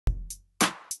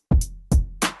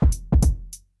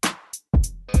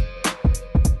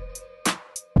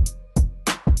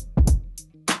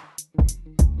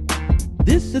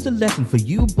This is a lesson for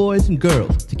you boys and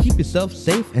girls to keep yourself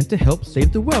safe and to help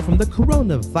save the world from the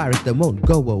coronavirus that won't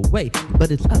go away.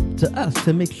 But it's up to us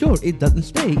to make sure it doesn't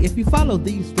stay. If you follow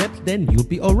these steps, then you'll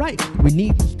be alright. We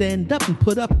need to stand up and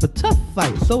put up a tough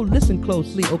fight. So listen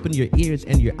closely, open your ears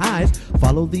and your eyes.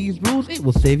 Follow these rules, it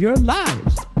will save your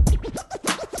lives.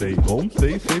 Stay home,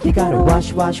 stay safe. You gotta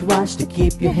wash, wash, wash to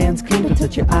keep your hands clean. Don't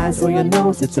touch your eyes or your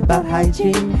nose, it's about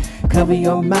hygiene. Cover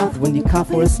your mouth when you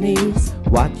cough or sneeze.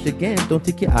 Watch again, don't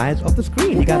take your eyes off the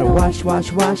screen. You gotta wash,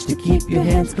 wash, wash to keep your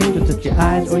hands clean. Don't touch your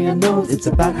eyes or your nose, it's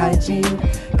about hygiene.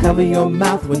 Cover your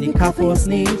mouth when you cough or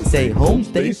sneeze. Stay home,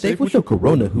 stay safe with your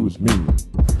corona who's me.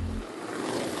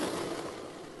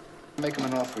 Make him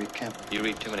an offer he can't. You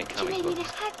read too many She comic may be books.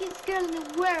 the happiest girl in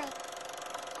the world.